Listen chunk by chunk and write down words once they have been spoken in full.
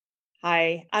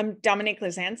Hi, I'm Dominique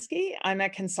Lazansky. I'm a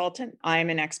consultant. I'm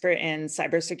an expert in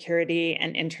cybersecurity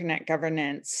and internet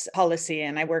governance policy,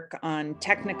 and I work on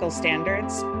technical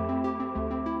standards.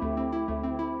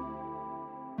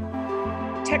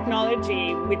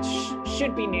 Technology, which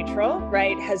should be neutral,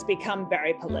 right, has become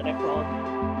very political.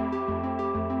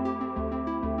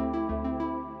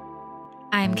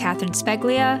 I'm Catherine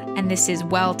Speglia, and this is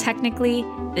Well Technically,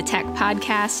 the tech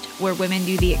podcast where women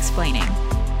do the explaining.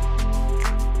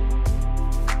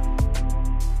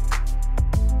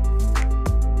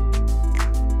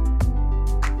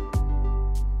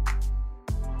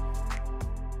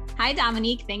 Hi,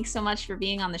 Dominique. Thanks so much for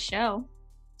being on the show.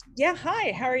 Yeah,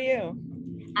 hi. How are you?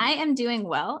 I am doing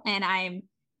well, and I'm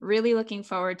really looking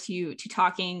forward to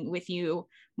talking with you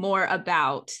more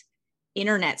about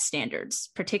internet standards,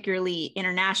 particularly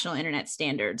international internet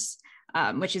standards,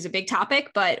 which is a big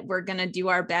topic, but we're going to do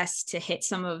our best to hit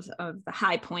some of the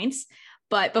high points.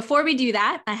 But before we do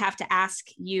that, I have to ask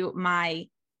you my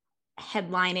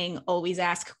headlining always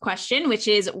ask question, which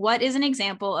is, what is an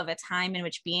example of a time in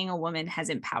which being a woman has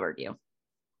empowered you?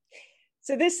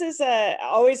 So this is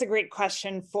always a great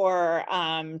question for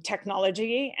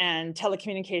technology and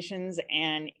telecommunications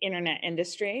and internet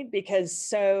industry, because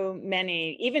so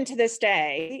many, even to this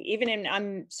day,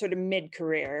 I'm sort of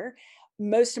mid-career,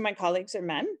 most of my colleagues are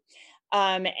men.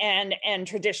 And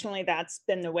traditionally that's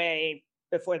been the way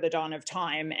before the dawn of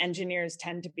time. Engineers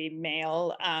tend to be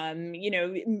male,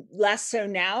 less so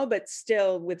now, but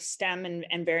still with STEM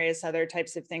and various other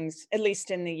types of things, at least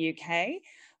in the UK,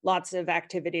 lots of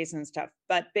activities and stuff.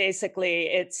 But basically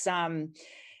it's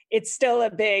still a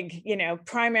big,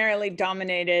 primarily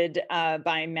dominated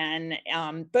by men,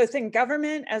 both in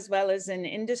government as well as in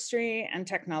industry and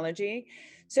technology.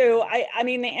 So I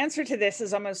mean, the answer to this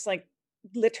is almost like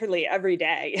literally every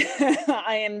day.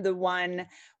 I am the one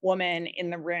woman in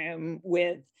the room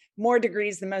with more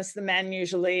degrees than most of the men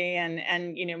usually,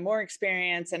 and more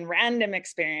experience and random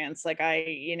experience. Like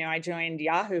I joined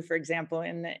Yahoo, for example,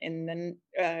 in the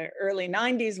early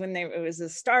 90s when it was a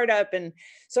startup, and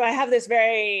so I have this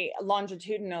very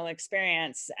longitudinal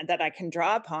experience that I can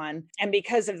draw upon. And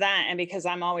because of that, and because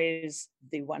I'm always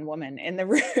the one woman in the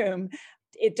room,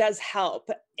 it does help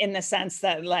in the sense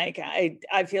that, like,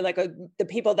 I feel like the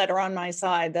people that are on my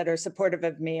side that are supportive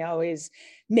of me always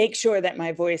make sure that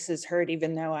my voice is heard,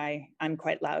 even though I'm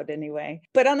quite loud anyway.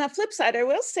 But on the flip side, I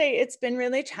will say it's been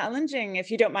really challenging,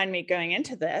 if you don't mind me going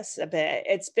into this a bit.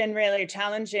 It's been really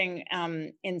challenging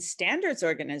in standards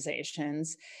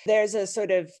organizations. There's a sort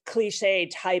of cliche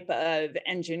type of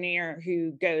engineer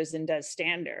who goes and does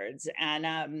standards.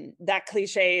 And that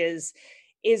cliche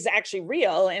is actually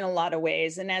real in a lot of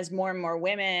ways. And as more and more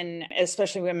women,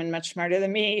 especially women much smarter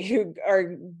than me, who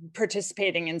are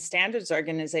participating in standards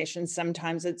organizations,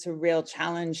 sometimes it's a real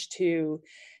challenge to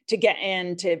get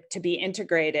in, to be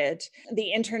integrated.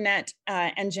 The Internet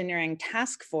Engineering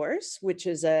Task Force, which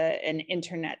is an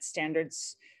internet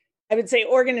standards, I would say,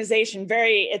 organization,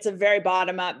 it's a very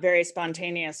bottom-up, very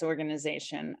spontaneous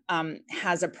organization,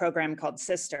 has a program called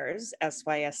Sisters,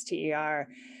 SYSTER,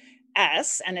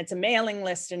 and it's a mailing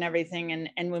list and everything.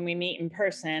 And when we meet in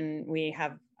person, we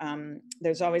have,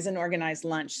 there's always an organized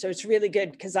lunch. So it's really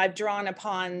good because I've drawn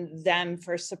upon them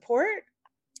for support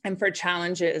and for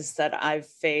challenges that I've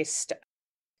faced.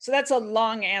 So that's a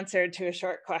long answer to a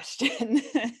short question.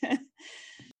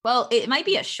 Well, it might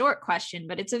be a short question,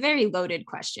 but it's a very loaded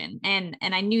question. And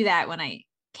I knew that when I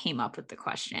came up with the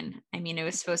question. I mean, it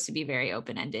was supposed to be very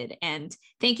open-ended. And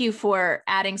thank you for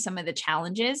adding some of the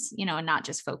challenges, and not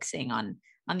just focusing on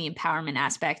the empowerment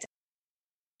aspect.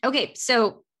 Okay,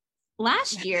 so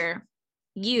last year,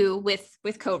 you with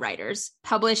co-writers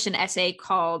published an essay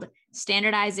called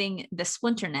Standardizing the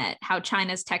Splinternet: How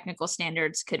China's Technical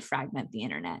Standards Could Fragment the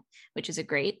Internet, which is a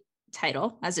great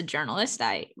title. As a journalist,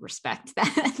 I respect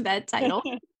that title.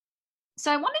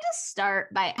 So I wanted to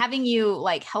start by having you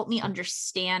help me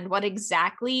understand what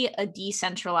exactly a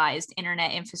decentralized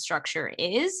internet infrastructure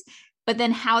is, but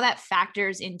then how that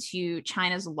factors into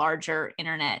China's larger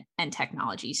internet and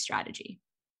technology strategy.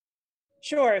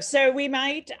 Sure. So we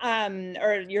might,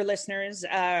 or your listeners,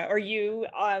 or you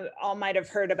all might have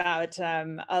heard about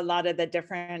a lot of the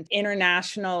different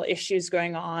international issues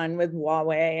going on with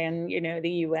Huawei and,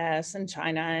 the US and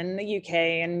China and the UK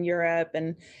and Europe.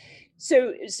 And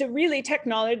so really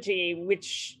technology,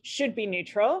 which should be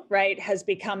neutral, right, has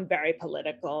become very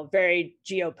political, very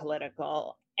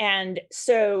geopolitical. And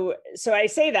so I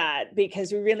say that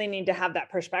because we really need to have that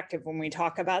perspective when we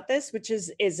talk about this, which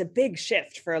is a big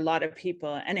shift for a lot of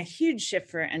people and a huge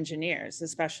shift for engineers,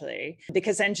 especially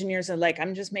because engineers are like,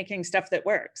 I'm just making stuff that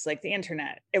works, like the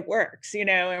internet, it works,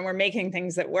 and we're making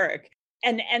things that work.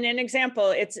 and an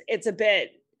example, it's a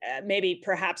bit maybe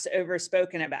perhaps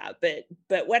overspoken about,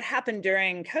 but what happened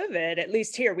during COVID, at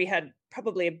least here, we had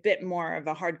probably a bit more of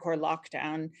a hardcore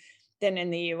lockdown than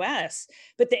in the US,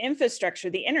 but the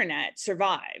infrastructure, the internet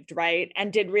survived, right?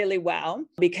 And did really well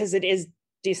because it is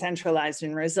decentralized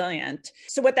and resilient.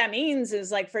 So what that means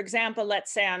is, like, for example,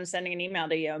 let's say I'm sending an email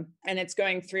to you and it's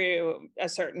going through a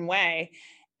certain way,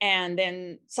 and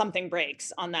then something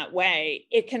breaks on that way,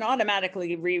 it can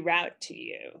automatically reroute to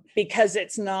you because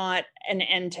it's not an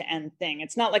end-to-end thing.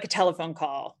 It's not like a telephone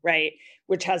call, right?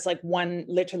 Which has like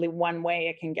literally one way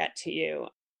it can get to you.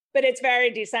 But it's very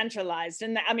decentralized.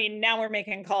 And I mean, now we're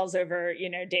making calls over,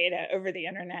 data over the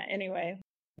internet anyway.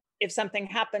 If something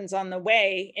happens on the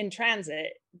way in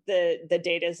transit, the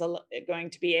data is going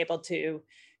to be able to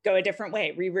go a different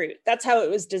way, reroute. That's how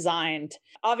it was designed.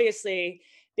 Obviously,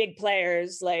 big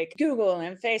players like Google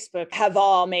and Facebook have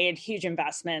all made huge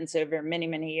investments over many,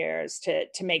 many years to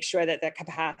make sure that the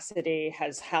capacity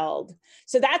has held.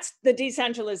 So that's the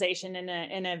decentralization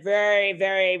in a very,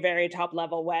 very, very top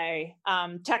level way.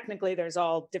 Technically, there's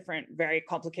all different, very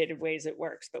complicated ways it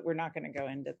works, but we're not going to go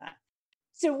into that.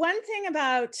 So one thing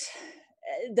about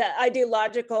the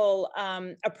ideological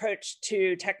approach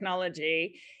to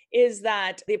technology is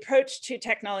that the approach to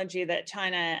technology that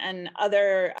China and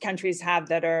other countries have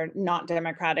that are not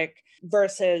democratic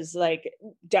versus like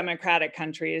democratic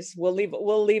countries, we'll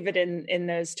leave it in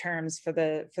those terms for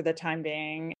the time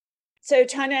being. So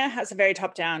China has a very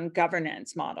top-down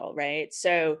governance model, right?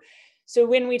 So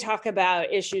when we talk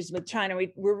about issues with China,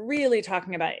 we're really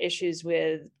talking about issues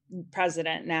with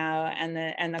president now and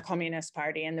the Communist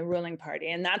Party and the ruling party,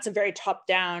 and that's a very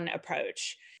top-down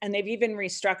approach. And they've even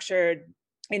restructured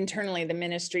internally the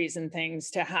ministries and things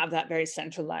to have that very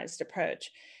centralized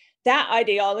approach. That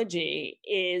ideology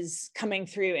is coming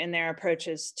through in their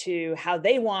approaches to how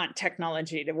they want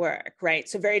technology to work, right?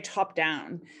 So very top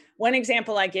down. One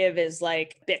example I give is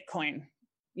like Bitcoin,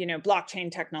 blockchain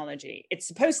technology. It's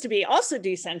supposed to be also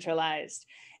decentralized,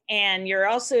 and you're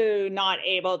also not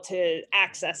able to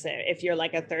access it if you're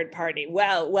like a third party.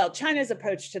 Well, China's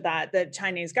approach to that, the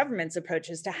Chinese government's approach,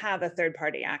 is to have a third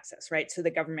party access, right? So the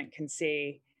government can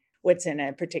see what's in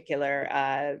a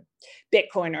particular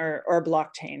Bitcoin or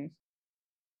blockchain.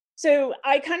 So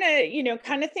I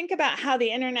kind of think about how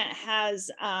the internet has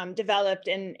developed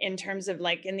in terms of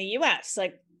like in the US,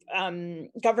 like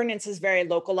governance is very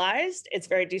localized. It's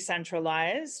very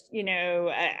decentralized.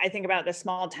 I think about the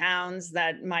small towns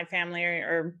that my family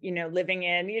are living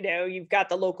in. You've got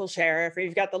the local sheriff or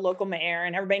you've got the local mayor,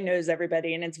 and everybody knows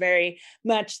everybody. And it's very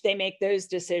much they make those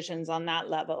decisions on that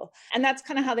level. And that's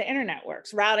kind of how the internet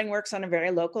works. Routing works on a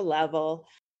very local level.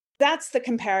 That's the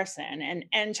comparison.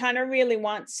 And China really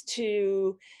wants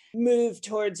to move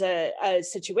towards a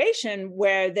situation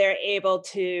where they're able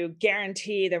to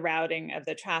guarantee the routing of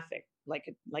the traffic,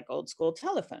 like old school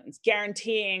telephones,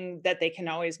 guaranteeing that they can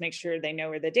always make sure they know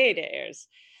where the data is,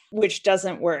 which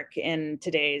doesn't work in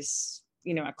today's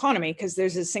economy because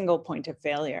there's a single point of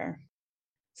failure.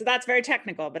 So that's very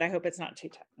technical, but I hope it's not too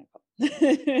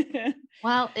technical.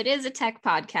 Well, it is a tech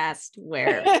podcast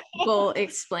where people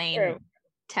explain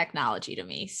technology to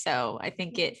me. So I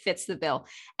think it fits the bill.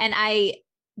 And I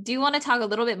do want to talk a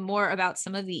little bit more about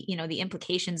some of the, the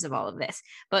implications of all of this.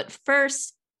 But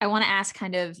first, I want to ask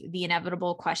kind of the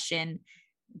inevitable question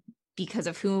because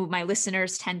of who my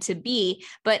listeners tend to be.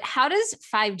 But how does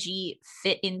 5G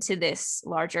fit into this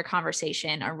larger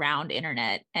conversation around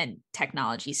internet and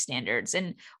technology standards?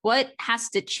 And what has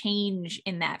to change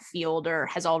in that field or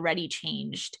has already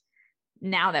changed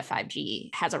now that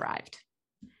 5G has arrived?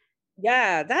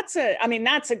 Yeah, that's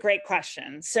a great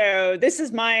question. So this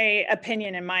is my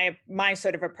opinion and my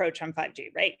sort of approach on 5G,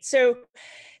 right? So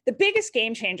the biggest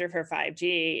game changer for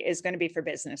 5G is going to be for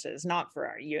businesses, not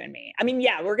for you and me. I mean,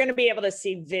 yeah, we're going to be able to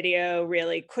see video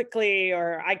really quickly,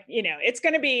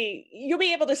 you'll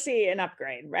be able to see an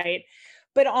upgrade, right?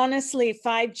 But honestly,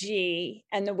 5G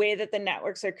and the way that the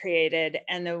networks are created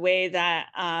and the way that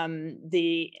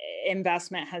the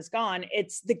investment has gone,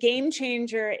 it's the game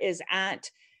changer is at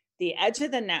the edge of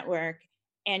the network,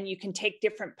 and you can take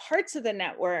different parts of the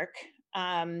network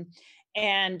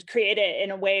and create it in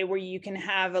a way where you can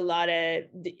have a lot of,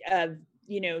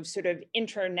 sort of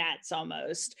internets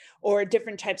almost, or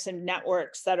different types of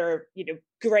networks that are,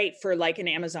 great for like an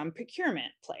Amazon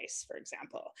procurement place, for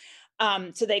example.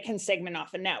 So they can segment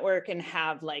off a network and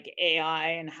have like AI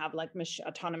and have like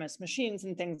autonomous machines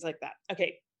and things like that.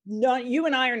 Okay, no, you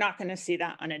and I are not going to see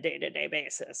that on a day-to-day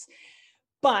basis,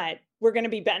 but we're going to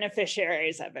be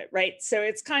beneficiaries of it, right? So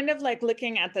it's kind of like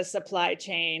looking at the supply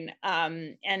chain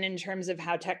and in terms of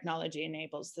how technology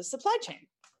enables the supply chain.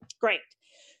 Great.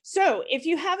 So if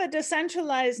you have a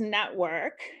decentralized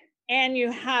network and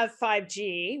you have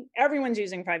 5G, everyone's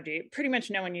using 5G. Pretty much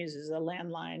no one uses a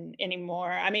landline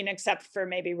anymore. I mean, except for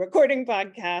maybe recording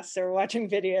podcasts or watching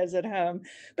videos at home.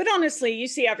 But honestly, you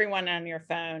see everyone on your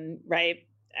phone, right?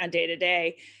 Day to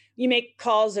day. You make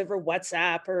calls over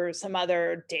WhatsApp or some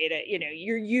other data,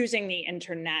 you're using the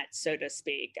internet, so to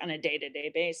speak, on a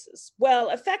day-to-day basis. Well,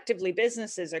 effectively,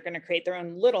 businesses are going to create their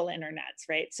own little internets,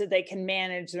 right? So they can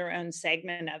manage their own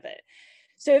segment of it.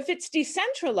 So if it's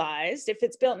decentralized, if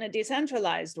it's built in a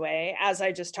decentralized way, as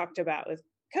I just talked about with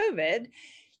COVID,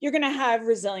 you're going to have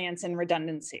resilience and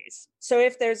redundancies. So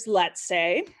if there's, let's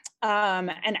say,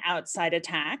 an outside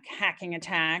attack, hacking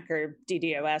attack, or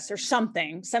DDoS, or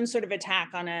something, some sort of attack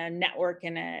on a network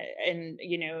in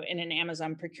an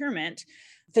Amazon procurement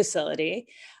facility,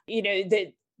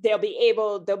 that there'll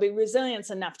be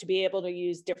resilience enough to be able to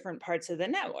use different parts of the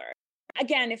network.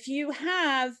 Again, if you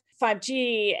have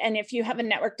 5G and if you have a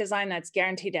network design that's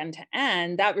guaranteed end to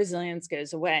end, that resilience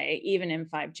goes away, even in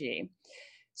 5G.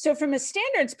 So from a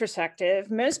standards perspective,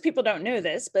 most people don't know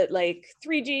this, but like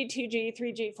 3G, 2G,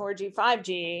 3G, 4G,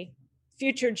 5G,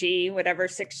 future G, whatever,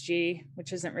 6G,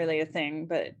 which isn't really a thing,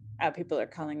 but people are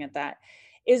calling it that,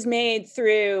 is made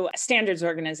through standards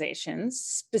organizations,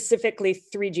 specifically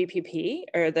 3GPP,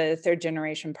 or the Third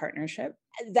Generation Partnership.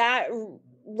 That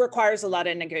requires a lot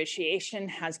of negotiation,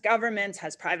 has governments,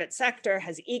 has private sector,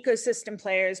 has ecosystem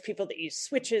players, people that use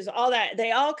switches, all that.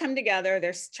 They all come together.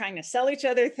 They're trying to sell each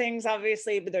other things,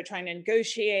 obviously, but they're trying to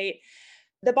negotiate.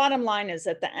 The bottom line is,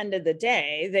 at the end of the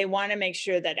day, they want to make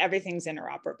sure that everything's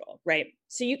interoperable, right?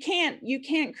 So you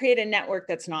can't create a network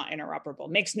that's not interoperable.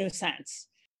 Makes no sense.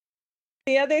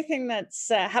 The other thing that's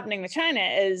happening with China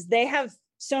is they have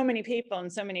so many people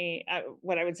and so many,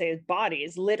 what I would say is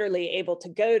bodies, literally able to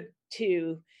go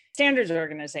to standards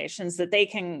organizations that they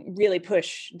can really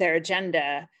push their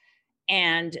agenda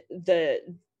and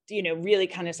really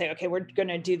kind of say, okay, we're going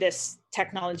to do this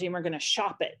technology and we're going to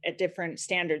shop it at different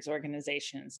standards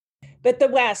organizations. But the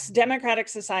West, democratic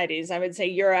societies, I would say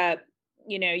Europe,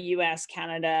 US,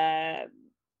 Canada,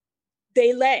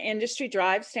 they let industry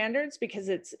drive standards because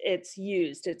it's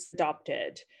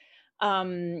adopted.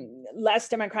 Less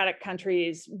democratic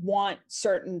countries want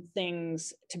certain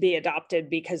things to be adopted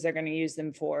because they're going to use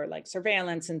them for like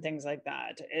surveillance and things like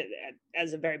that,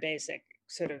 as a very basic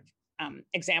sort of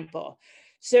example.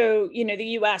 So,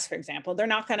 the US, for example, they're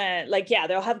not going to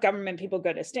they'll have government people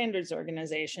go to standards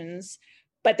organizations,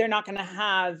 but they're not going to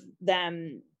have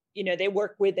them, they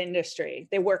work with industry,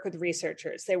 they work with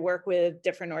researchers, they work with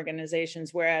different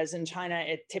organizations. Whereas in China,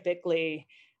 it typically,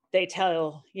 they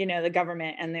tell, the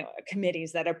government and the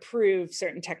committees that approve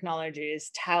certain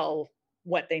technologies tell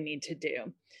what they need to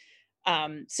do.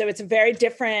 So it's a very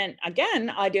different, again,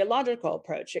 ideological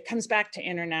approach. It comes back to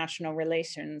international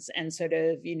relations and sort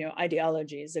of,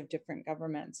 ideologies of different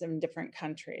governments in different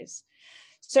countries.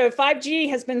 So 5G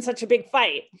has been such a big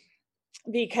fight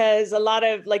because a lot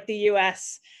of the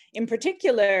US in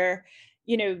particular,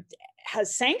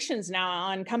 has sanctions now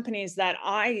on companies that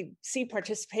I see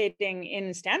participating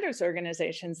in standards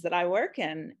organizations that I work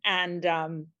in. And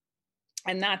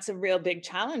that's a real big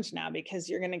challenge now, because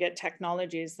you're going to get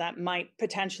technologies that might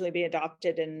potentially be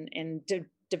adopted in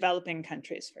developing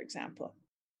countries, for example.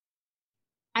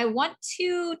 I want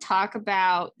to talk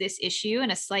about this issue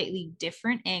in a slightly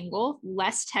different angle,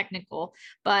 less technical,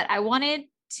 but I wanted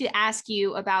to ask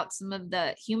you about some of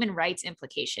the human rights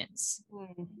implications,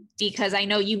 because I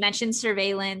know you mentioned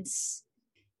surveillance.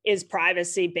 Is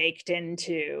privacy baked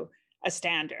into a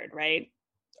standard, right?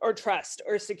 Or trust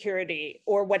or security,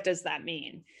 or what does that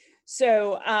mean?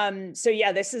 So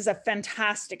yeah, this is a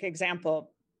fantastic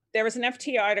example. There was an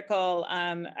FT article,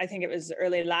 I think it was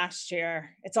early last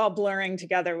year. It's all blurring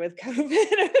together with COVID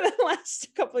over the last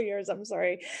couple of years, I'm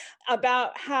sorry,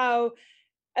 about how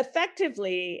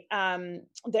effectively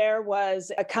there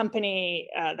was a company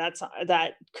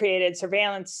that created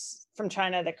surveillance from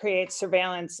China, that creates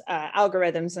surveillance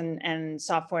algorithms and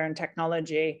software and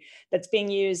technology that's being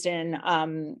used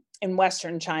in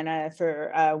Western China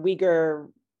for Uyghur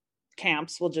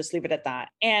camps. We'll just leave it at that.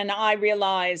 And I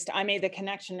made the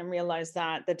connection and realized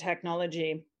that the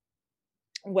technology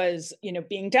was,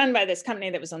 being done by this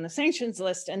company that was on the sanctions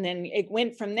list. And then it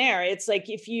went from there. It's like,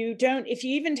 if you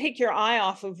even take your eye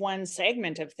off of one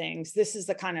segment of things, this is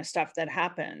the kind of stuff that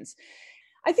happens.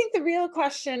 I think the real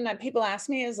question that people ask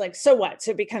me is like, so what?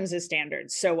 So it becomes a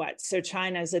standard. So what? So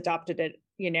China's adopted it,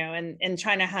 and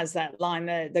China has that line,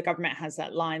 the government has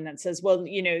that line that says, well,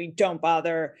 don't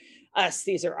bother us.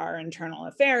 These are our internal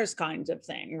affairs kinds of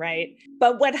thing, right?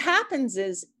 But what happens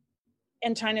is,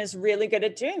 and China is really good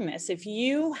at doing this. If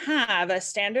you have a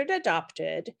standard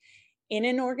adopted in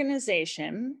an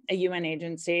organization, a UN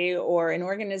agency, or an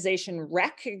organization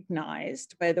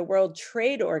recognized by the World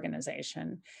Trade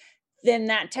Organization, then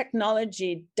that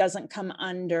technology doesn't come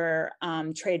under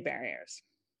trade barriers.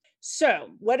 So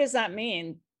what does that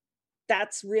mean?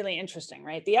 That's really interesting,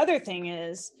 right? The other thing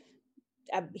is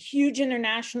a huge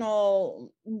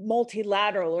international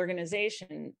multilateral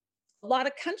organization. A lot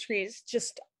of countries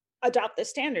just adopt the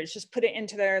standards, just put it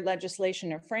into their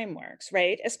legislation or frameworks,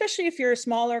 right? Especially if you're a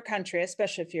smaller country,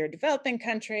 especially if you're a developing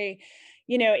country,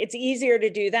 it's easier to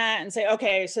do that and say,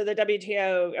 okay, so the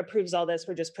WTO approves all this,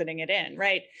 we're just putting it in,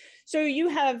 right? So you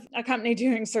have a company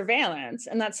doing surveillance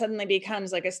and that suddenly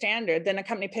becomes like a standard. Then a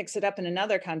company picks it up in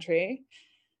another country.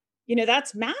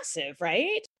 That's massive,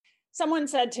 right? Someone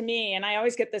said to me, and I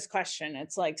always get this question,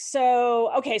 it's like, so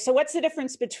what's the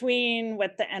difference between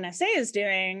what the NSA is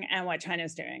doing and what China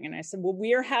is doing? And I said, well,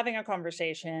 we're having a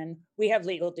conversation. We have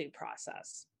legal due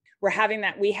process. We're having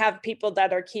that. We have people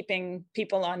that are keeping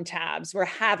people on tabs. We're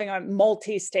having a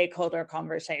multi-stakeholder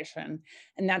conversation.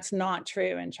 And that's not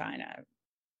true in China.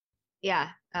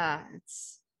 Yeah,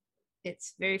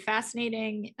 it's very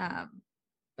fascinating,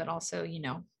 but also,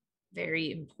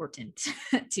 very important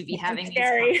to be having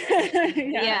scary.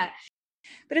 Yeah.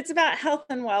 But it's about health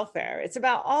and welfare. It's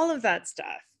about all of that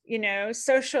stuff,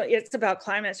 social, it's about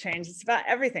climate change. It's about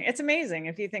everything. It's amazing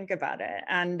if you think about it.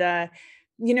 And, a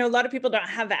lot of people don't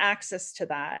have access to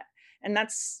that. And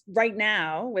that's right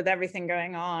now with everything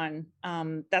going on.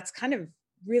 That's kind of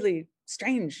really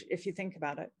strange if you think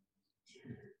about it.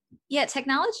 Yeah.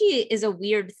 Technology is a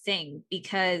weird thing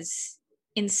because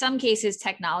in some cases,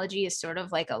 technology is sort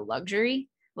of like a luxury,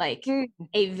 like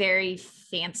a very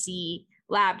fancy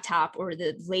laptop or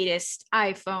the latest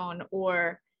iPhone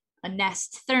or a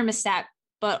Nest thermostat.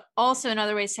 But also in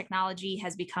other ways, technology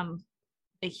has become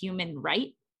a human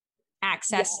right,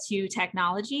 access to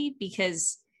technology,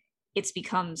 because it's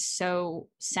become so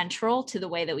central to the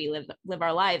way that we live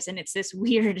our lives. And it's this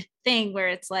weird thing where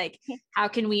it's like, how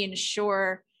can we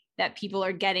ensure that people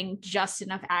are getting just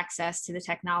enough access to the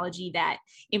technology that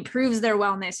improves their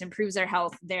wellness, improves their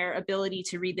health, their ability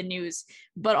to read the news,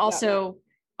 but also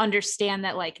understand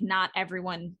that like not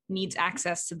everyone needs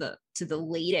access to the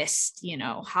latest,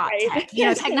 hot tech.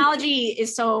 Technology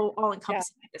is so all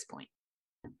encompassing at this point.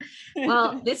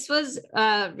 Well, this was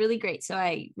really great. So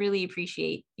I really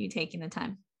appreciate you taking the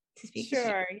time to speak.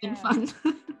 Sure. It's been fun.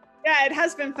 Yeah, it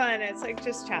has been fun. It's like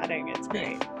just chatting. It's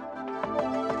great.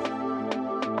 Yeah.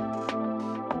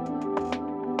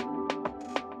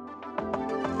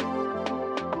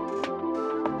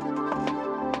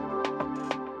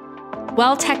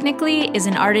 Well Technically is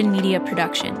an Arden Media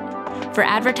production. For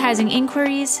advertising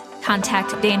inquiries,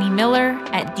 contact Danny Miller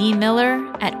at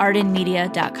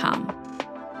dmiller@ardenmedia.com.